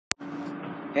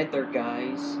Hey there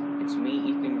guys, it's me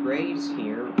Ethan Graves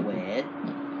here with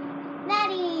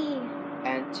Maddie!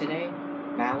 And today,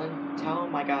 Malin, tell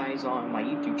my guys on my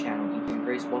YouTube channel, Ethan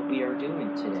Graves, what we are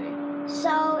doing today.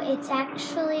 So, it's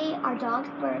actually our dog's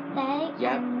birthday.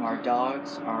 Yep, our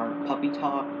puppy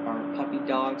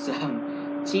dog's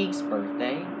Teak's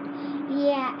birthday.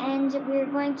 Yeah, and we're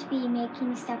going to be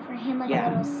making stuff for him, like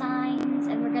little signs,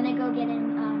 and we're gonna go get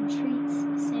him treats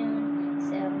soon,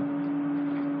 so.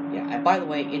 Yeah, and by the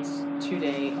way, it's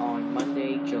today on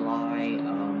Monday, July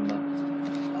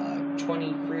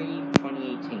 23,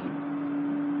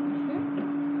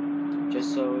 2018.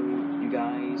 Just so you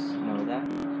guys know that.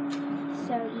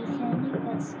 So Ethan,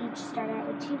 let's each start out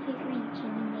with two paper. You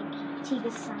can make Teak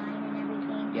a sign and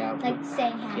everything. Yeah, like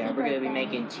saying happy birthday. Yeah, we're gonna be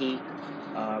making Teak.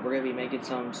 We're gonna be making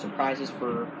some surprises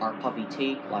for our puppy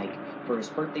Teak, like for his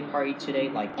birthday party today,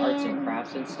 like arts and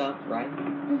crafts and stuff, right?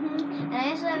 And I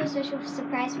also have a special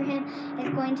surprise for him. It's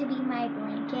going to be my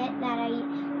blanket that I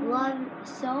love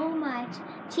so much.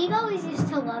 Teak always used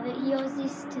to love it. He always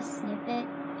used to sniff it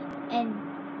and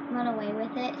run away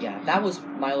with it. Yeah, that was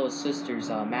my little sister's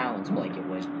Malin's blanket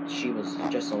when she was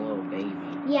just a little baby.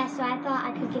 Yeah, so I thought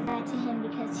I could give that to him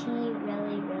because he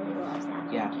really, really loves that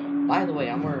blanket. Yeah. By the way,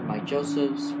 I'm wearing my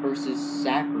Joseph's versus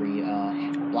Zachary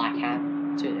black hat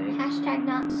today. Hashtag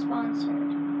not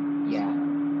sponsored. Yeah.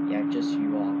 Yeah, just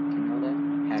you all can know that.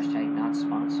 Hashtag not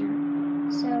sponsored.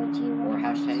 So do you want or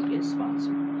hashtag is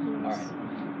sponsored. Yes. Alright.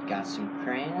 Got some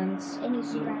crayons. And you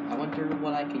So I wonder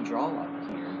what I can draw up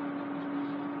here.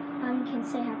 You can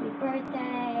say happy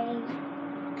birthday.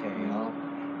 Okay, I'll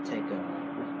take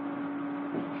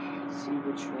see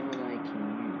which one I can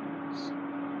use.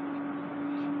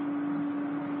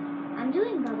 I'm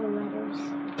doing bubble letters. I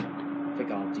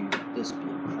think I'll do this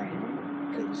blue crayon,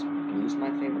 because blue's my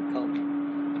favorite color.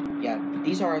 Yeah,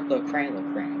 these are the Crayola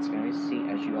crayons, guys. See,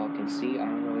 as you all can see, I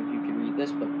don't know if you can read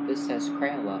this, but this says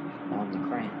Crayola on the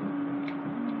crayon.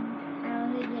 I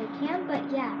don't think you can, but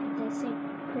yeah, it does say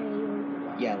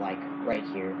Crayola. Yeah, like right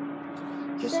here.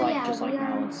 Just like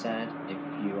Alan said, if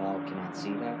you all cannot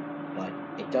see that, but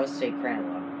it does say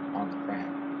Crayola on the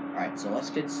crayon. Alright, so let's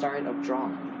get started of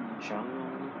drawing, shall we?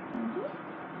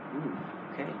 Ooh,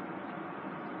 okay.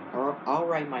 Or I'll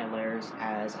write my letters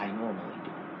as I normally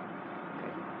do.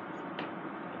 Okay.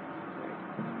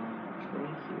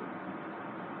 Right here.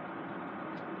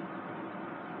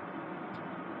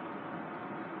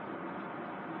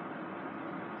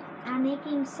 I'm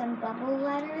making some bubble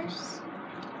letters.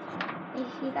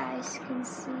 If you guys can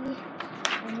see,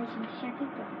 I'm making happy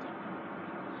birthday.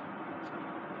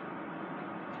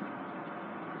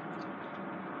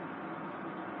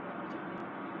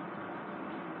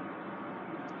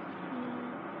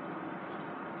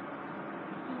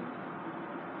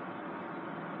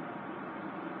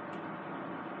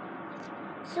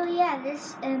 So yeah,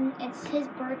 this it's his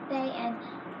birthday, and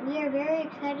we are very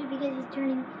excited because he's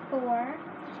turning 4.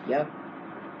 Yep.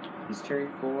 He's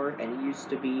turned 4, and he used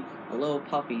to be a little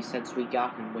puppy since we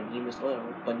got him when he was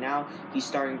little, but now he's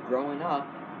starting growing up.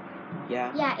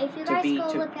 Yeah. Yeah, if you guys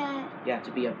look at... Yeah,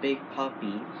 to be a big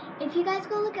puppy. If you guys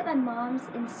go look at my mom's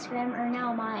Instagram, or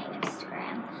now my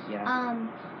Instagram,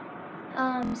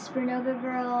 Supernova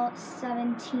Girl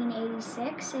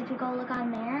 1786, if you go look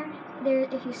on there,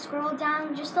 if you scroll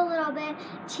down just a little bit,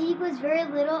 Teak was very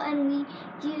little, and we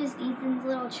used Ethan's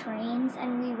little trains,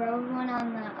 and we rode one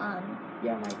on the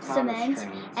my cement,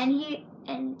 trains.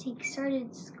 and Teak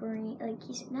started screaming, like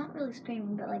he's not really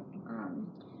screaming, but like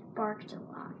barked a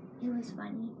lot. It was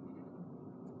funny,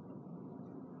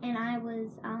 and I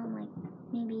was like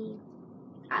maybe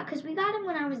because we got him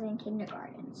when I was in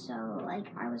kindergarten, so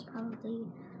like I was probably.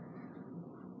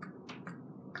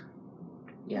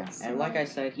 Yeah, and like I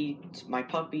said, my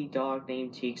puppy dog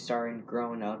named Teak started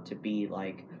growing up to be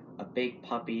like a big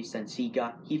puppy since he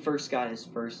first got his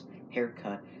first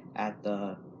haircut at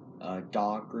the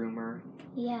dog groomer.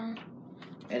 Yeah.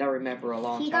 And I remember a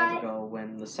long time ago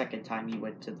when the second time he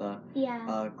went to the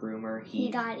groomer, he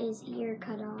got his ear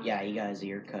cut off. Yeah, he got his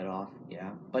ear cut off.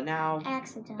 Yeah, but now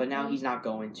accidentally. But now he's not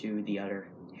going to the other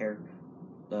the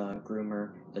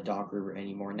dog groomer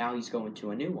anymore. Now he's going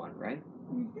to a new one, right?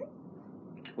 Mhm.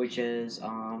 Which is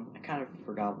I kind of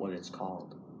forgot what it's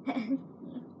called.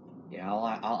 Yeah,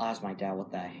 I'll ask my dad what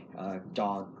that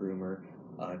dog groomer,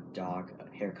 dog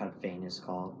haircut thing is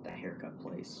called. That haircut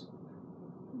place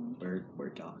where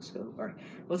dogs go. All right,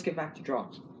 let's get back to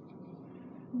drawing.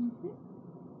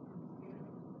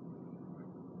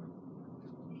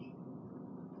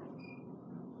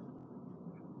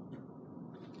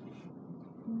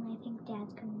 I think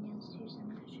Dad's coming downstairs. I'm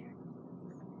not sure.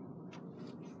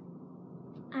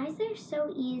 Eyes are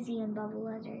so easy in bubble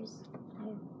letters.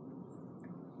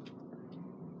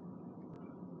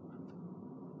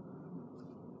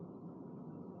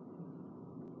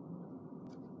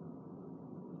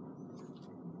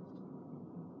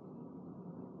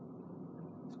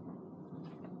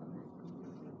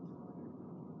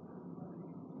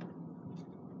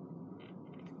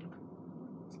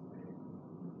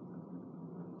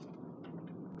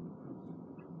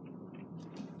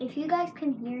 If you guys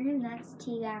can hear him, that's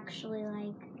Teak actually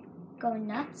like going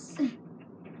nuts.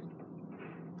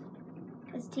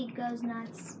 Because Teak goes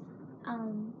nuts a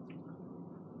lot.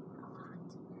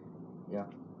 Yeah.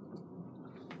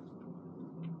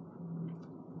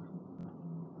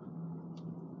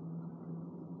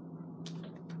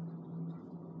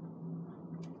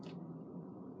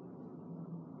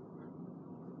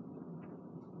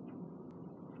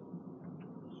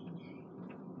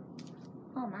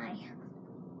 Oh my.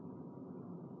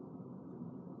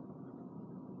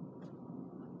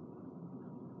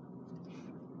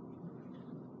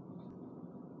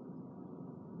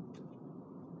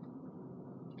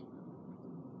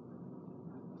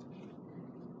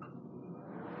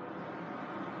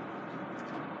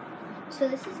 So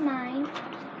this is mine.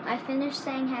 I finished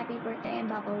saying happy birthday in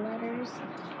bubble letters.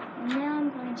 And now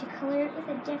I'm going to color it with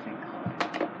a different color.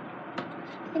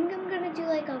 I think I'm going to do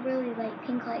like a really light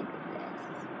pink like this.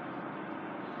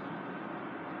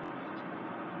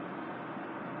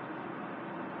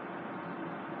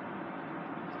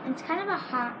 It's kind of a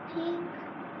hot pink,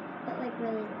 but like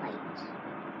really light.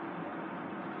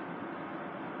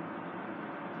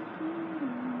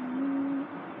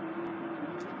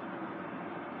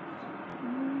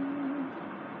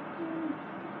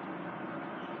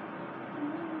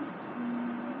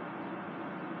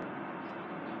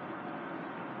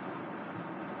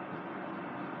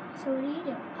 So what are you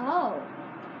doing? Oh.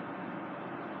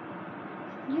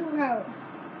 You wrote.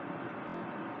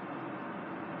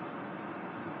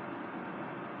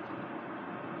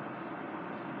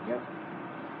 Yep.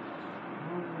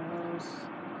 Almost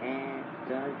and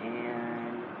done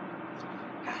and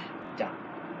done.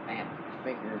 Man,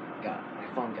 my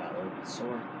phone got a little bit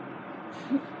sore.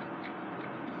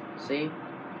 See?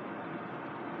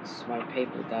 This is my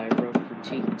paper that I wrote for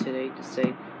Teak today to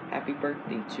say happy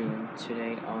birthday to him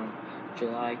today on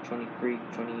July 23,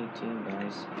 2018,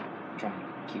 guys. I'm trying to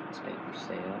keep this paper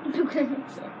stay up. Okay.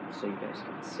 So you guys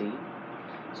can see.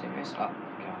 So guys, oh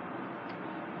god.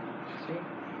 See?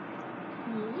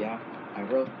 Yeah, I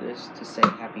wrote this to say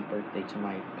happy birthday to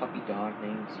my puppy dog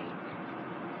named Teak.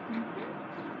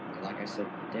 Like I said,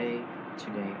 today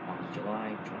on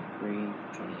July 23,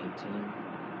 2018.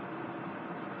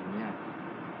 And yeah.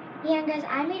 Yeah, guys,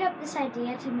 I made up this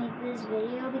idea to make this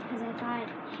video because I thought,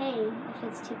 hey, if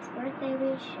it's Teak's birthday,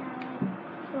 we should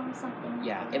film something.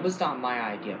 Yeah, it was not my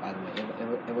idea, by the way.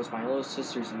 It was my little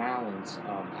sister's Madeleine's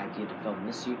idea to film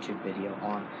this YouTube video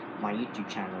on my YouTube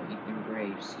channel, Ethan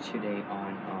Graves, today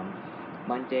on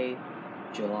Monday,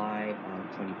 July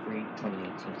 23,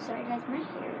 2018. Sorry, guys, my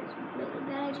hair is really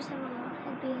bad. I just have a little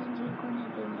headband, unicorn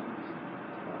headband.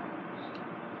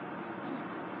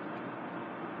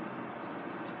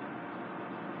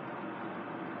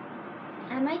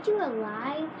 I might do a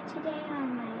live today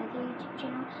on my other YouTube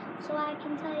channel so I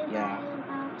can tell you guys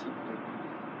about Teak's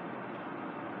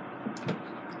birthday.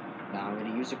 Now I'm going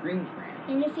to use a green crayon.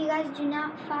 And if you guys do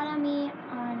not follow me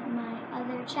on my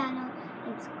other channel,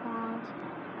 it's called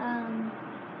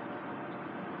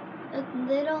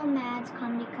Little Mads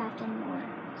Comedy Craft and More.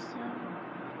 So,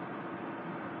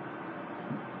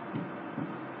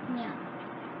 yeah.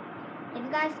 If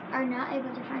you guys are not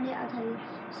able to find it, I'll tell you.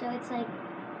 So it's like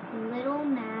Little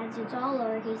Mads, it's all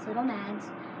lowercase, Little Mads,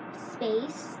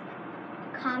 space,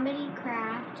 comedy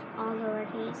craft, all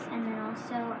lowercase, and then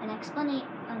also an explanation,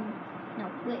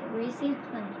 where you see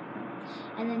explanation,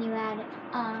 and then you add,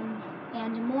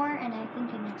 and more, and I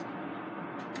think an explanation.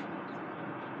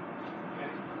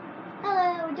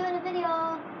 Hello, we're doing a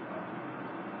video!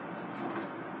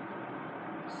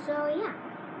 So, yeah.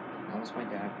 That was my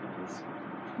dad, because...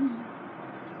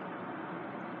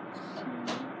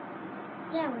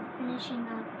 Yeah, we're finishing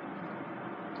up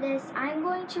this. I'm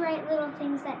going to write little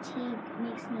things that Teak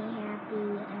makes me happy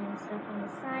and stuff on the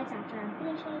sides after I'm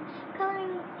finishing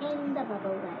coloring in the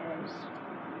bubble letters.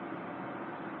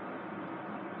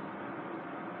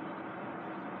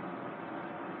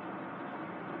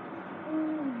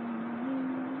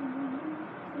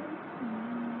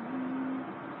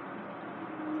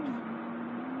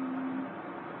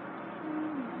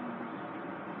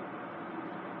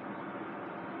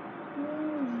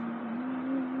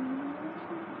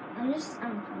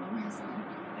 I'm playing this on.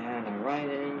 And I'm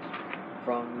writing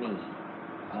from me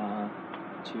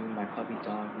to my puppy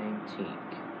dog named Teak.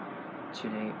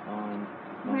 Today on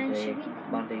When should we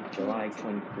Monday, July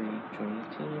 23,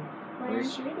 2018. When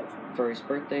should we get some? For his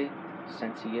birthday,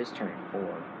 since he is turning 4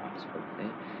 on his birthday.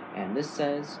 And this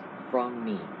says, from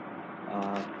me,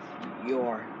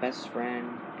 your best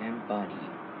friend and buddy,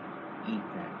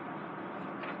 Ethan.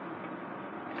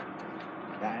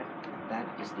 That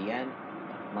is the end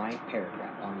of my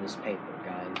paragraph on this paper,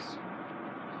 guys.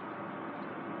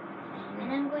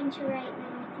 And I'm going to write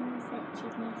little things that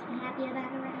Teak makes me happy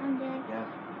about around it. Yeah.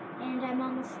 And I'm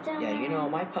almost done. Yeah, you know,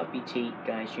 my puppy Teak,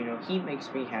 guys, you know, he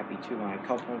makes me happy too when I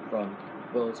come home from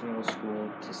Willard's Middle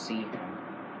School to see him.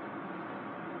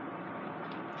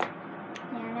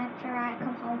 Yeah, and after I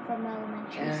come home from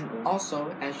elementary school. And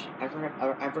also, as I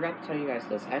forgot to tell you guys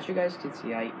this. As you guys can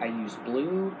see, I use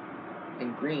blue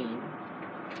and green.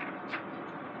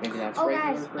 Maybe that's regular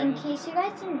guys, green. in case you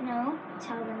guys didn't know,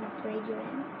 tell them what grade you're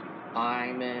in.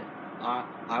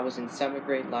 I was in 7th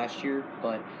grade last year,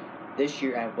 but this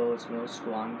year at Willard's Middle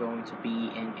School, I'm going to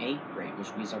be in 8th grade,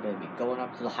 which means I'm going to be going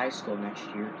up to the high school next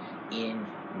year in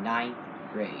 9th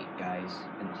grade, guys,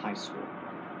 in the high school.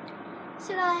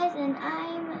 So guys, and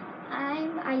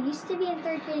I used to be in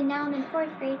 3rd grade, and now I'm in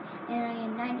 4th grade, and I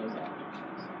am 9 years old.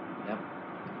 Yep.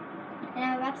 And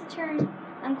I'm about to turn.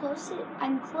 I'm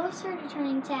closer to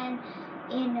turning 10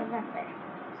 in November.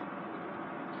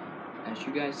 As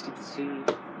you guys can see,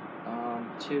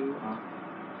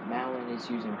 Madeline is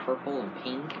using purple and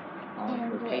pink on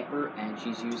her paper, and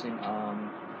she's using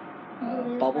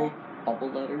bubble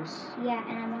letters. Yeah,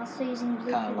 and I'm also using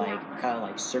blue kind of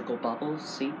like circle bubbles.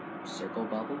 See, circle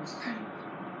bubbles.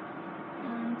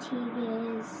 Teak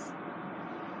is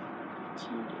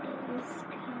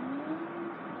kind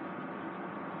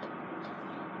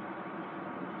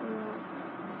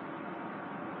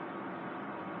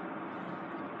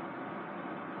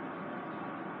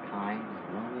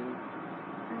and loving.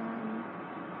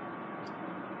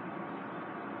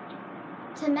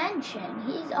 To mention,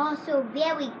 he's also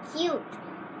very cute.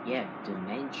 Yeah, to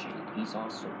mention, he's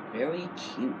also very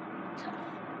cute.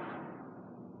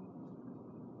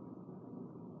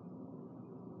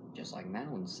 Just like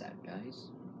Madeline said, guys.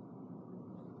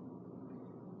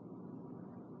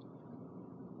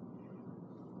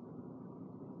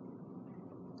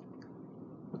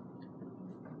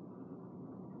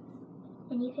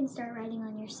 And you can start writing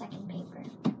on your second paper.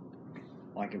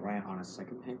 Well, I can write on a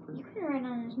second paper? You can write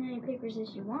on as many papers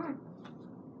as you want.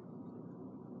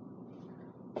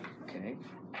 Okay.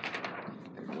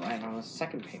 I'm going to write on a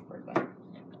second paper then.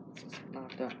 Since I'm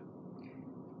not done.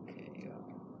 Okay,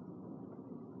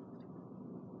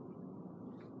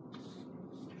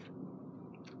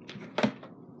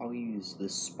 I'll use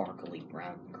this sparkly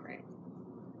brown crayon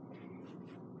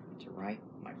to write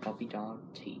my puppy dog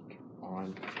Teak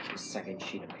on the second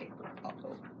sheet of paper.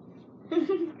 Uh-oh.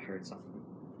 I heard something.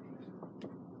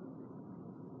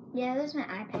 Yeah, that was my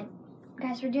iPad.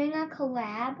 Guys, we're doing a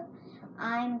collab.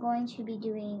 I'm going to be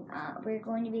doing, we're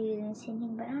going to be doing the same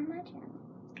thing, but on my channel.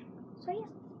 So, yeah.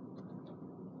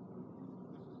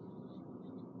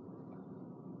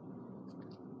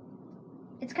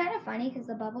 It's kind of funny because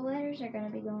the bubble letters are going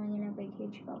to be going in a big,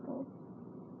 huge bubble.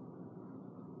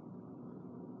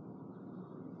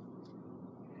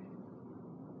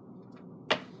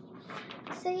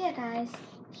 So, yeah, guys.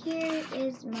 Here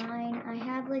is mine. I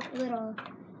have, like, little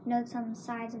notes on the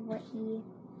sides of what he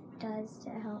does to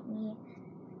help me.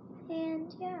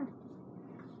 And, yeah.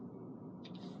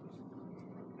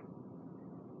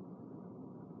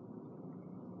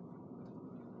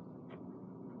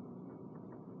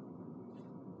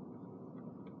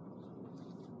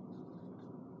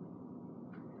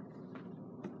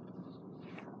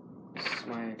 This is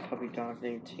my puppy dog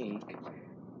named Teak,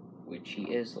 which he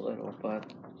is little,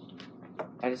 but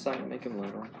I decided to make him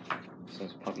little,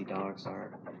 since puppy dogs are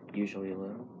usually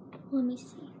little. Let me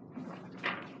see.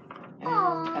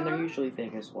 And they're usually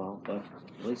big as well, but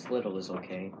at least little is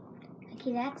okay.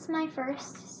 Okay, that's my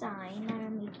first sign that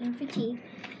I'm making for Teak.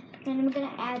 Then I'm going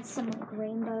to add some like,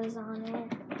 rainbows on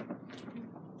it.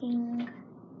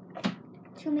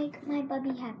 To make my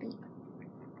bubby happy.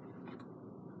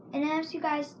 And as you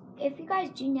guys, if you guys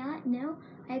do not know,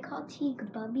 I call Teak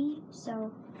Bubby.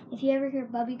 So if you ever hear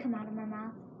Bubby come out of my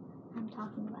mouth, I'm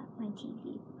talking about my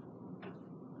TV.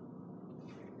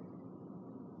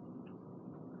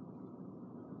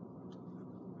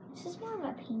 This is more of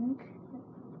a pink.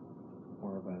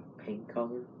 More of a pink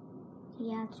color?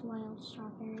 Yeah, it's wild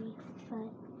strawberry, but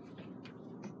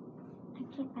I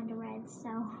can't find a red, so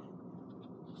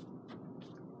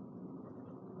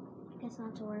I guess I'll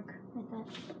have to work with it.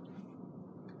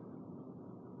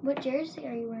 What jersey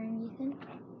are you wearing, Ethan?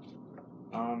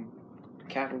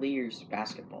 Cavaliers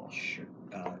basketball shirt.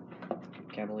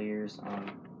 Cavaliers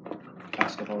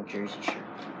basketball jersey shirt.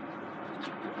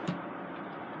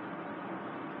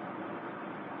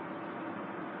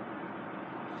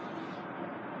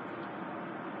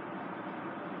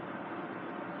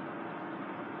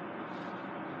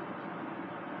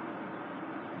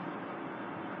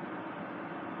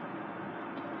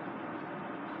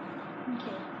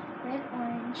 Okay, red,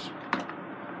 orange,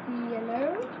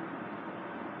 yellow.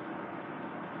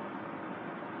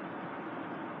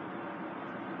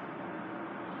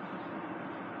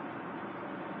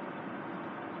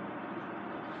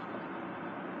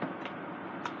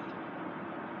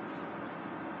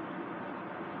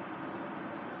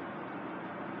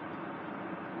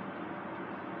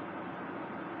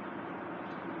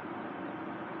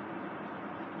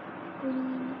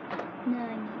 Green,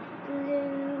 none,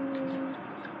 blue.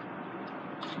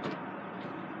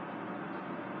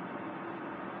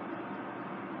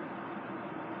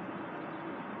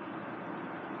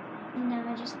 And now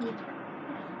I just need purple.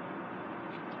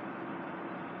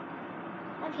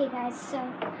 Okay guys, so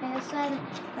I also have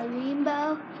a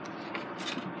rainbow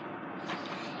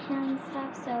and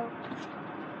stuff, so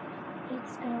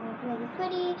it's gonna look really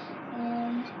pretty.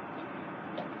 And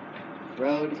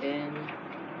Wrote in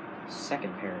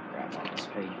second paragraph on this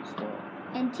page as well.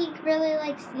 And Teak really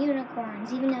likes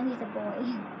unicorns, even though he's a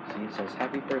boy. So he says,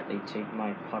 "Happy birthday, Teak,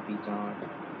 my puppy dog.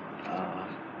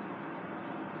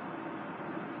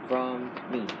 From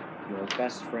me, your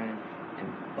best friend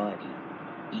and buddy,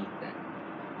 Ethan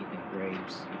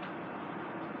Graves."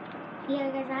 Yeah,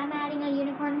 guys, I'm adding a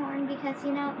unicorn horn because,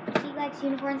 you know, Teak likes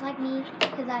unicorns like me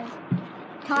because I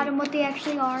taught him what they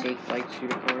actually are. Teak likes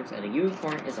unicorns, and a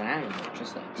unicorn is an animal,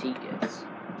 just like Teak is.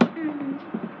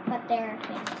 But they're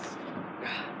famous.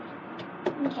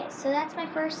 Okay, so that's my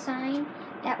first sign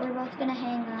that we're both going to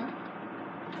hang up.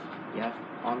 Yep,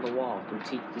 on the wall for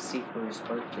Teak to see for his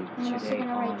birthday I'm also today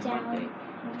gonna on write down Monday,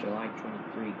 July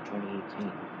 23,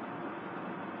 2018.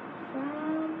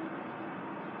 From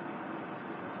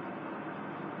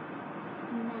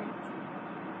Matt.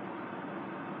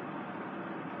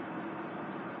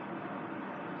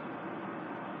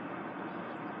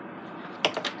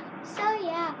 So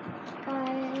yeah,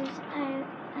 guys,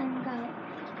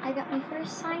 I got my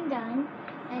first sign done,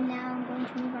 and now I'm going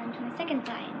to move on to my second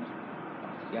sign.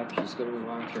 Yep, she's going to move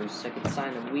on to her second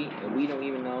sign, and we don't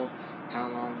even know how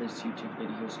long this YouTube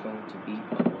video is going to be,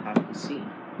 but we'll have to see.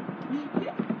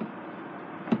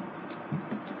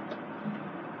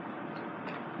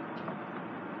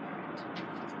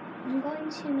 I'm going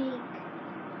to make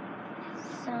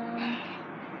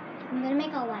I'm going to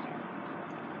make a letter.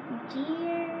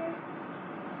 Dear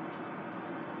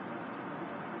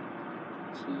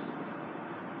Teak.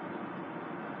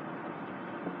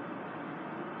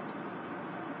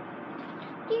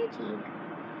 Dear Teak.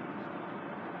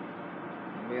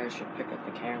 Maybe I should pick up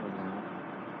the camera now.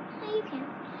 Yeah, you can.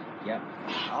 Yep,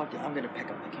 I'm going to pick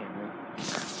up the camera.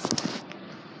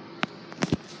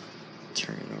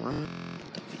 Turn it around.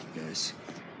 You guys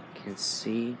can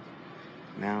see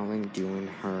Madeline doing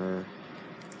her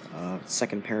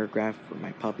second paragraph for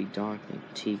my puppy dog named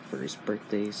Teak for his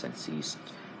birthday, since he's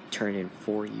turning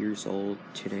 4 years old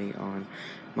today on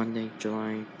Monday,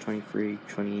 July 23,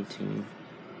 2018.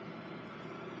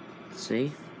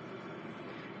 See?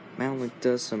 Madeline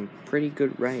does some pretty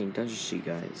good writing, doesn't she,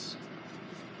 guys?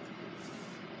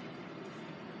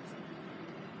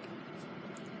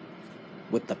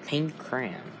 With the pink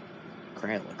crayon.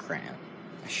 Crayon,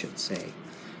 I should say.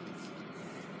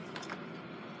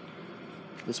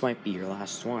 This might be your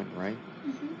last one, right?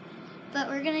 But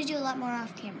we're gonna do a lot more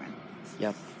off camera.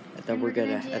 Yep. I thought we're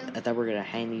gonna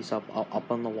hang these up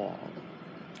on the wall.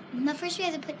 But first we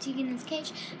have to put Teak in his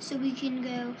cage so we can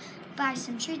go buy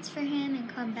some treats for him and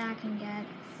come back and get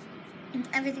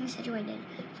everything situated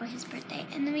for his birthday.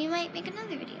 And then we might make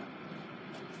another video.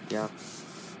 Yep.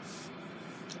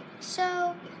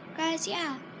 So, guys,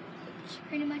 yeah, that's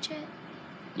pretty much it.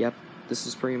 Yep. This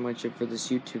is pretty much it for this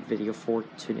YouTube video for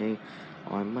today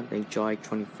on Monday, July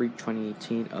 23,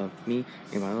 2018 of me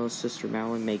and my little sister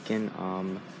Madeline making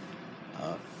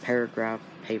paragraph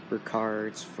paper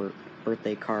cards for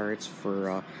birthday cards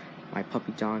for my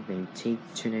puppy dog named Teak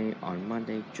today on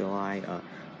Monday, July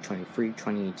 23,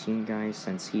 2018, guys,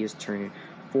 since he is turning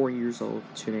 4 years old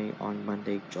today on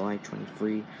Monday, July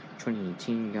 23,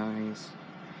 2018, guys.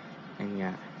 And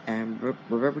yeah, and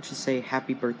remember to say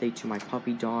happy birthday to my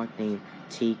puppy dog named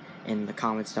Teak in the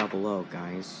comments down below,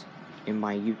 guys, in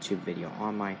my YouTube video,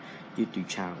 on my YouTube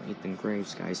channel, Ethan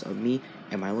Graves, guys. Me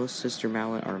and my little sister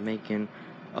Madeline are making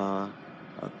a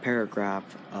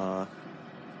paragraph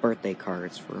birthday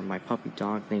cards for my puppy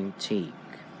dog named Teak.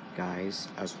 guys,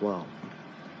 as well.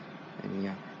 And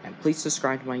yeah, and please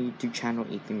subscribe to my YouTube channel,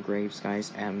 Ethan Graves,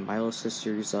 guys, and my little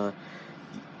sister's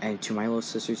and to my little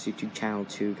sister's YouTube channel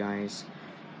too, guys.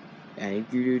 And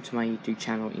if you're new to my YouTube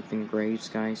channel, Ethan Graves,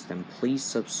 guys, then please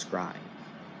subscribe.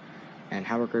 And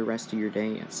have a great rest of your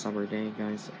day and summer day,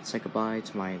 guys. And say goodbye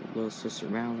to my little sister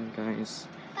Madeline, guys.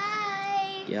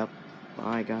 Bye. Yep.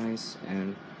 Bye, guys,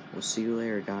 and we'll see you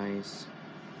later, guys.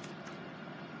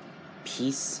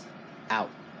 Peace out.